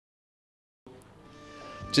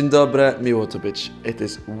Dzień dobry, miło to być. It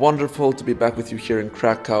is wonderful to be back with you here in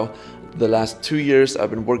Krakow. The last 2 years I've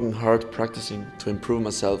been working hard practicing to improve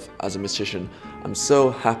myself as a musician. I'm so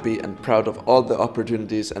happy and proud of all the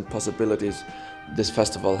opportunities and possibilities this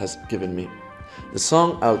festival has given me. The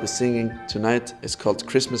song I'll be singing tonight is called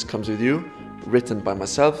Christmas Comes With You, written by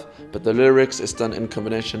myself, but the lyrics is done in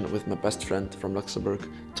combination with my best friend from Luxembourg,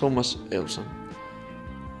 Thomas Eilsson.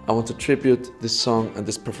 I want to tribute this song and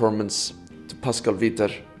this performance to Pascal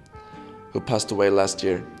Viter, who passed away last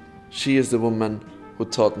year. She is the woman who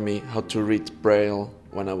taught me how to read Braille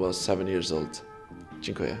when I was 7 years old.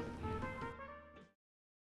 Dziękuję.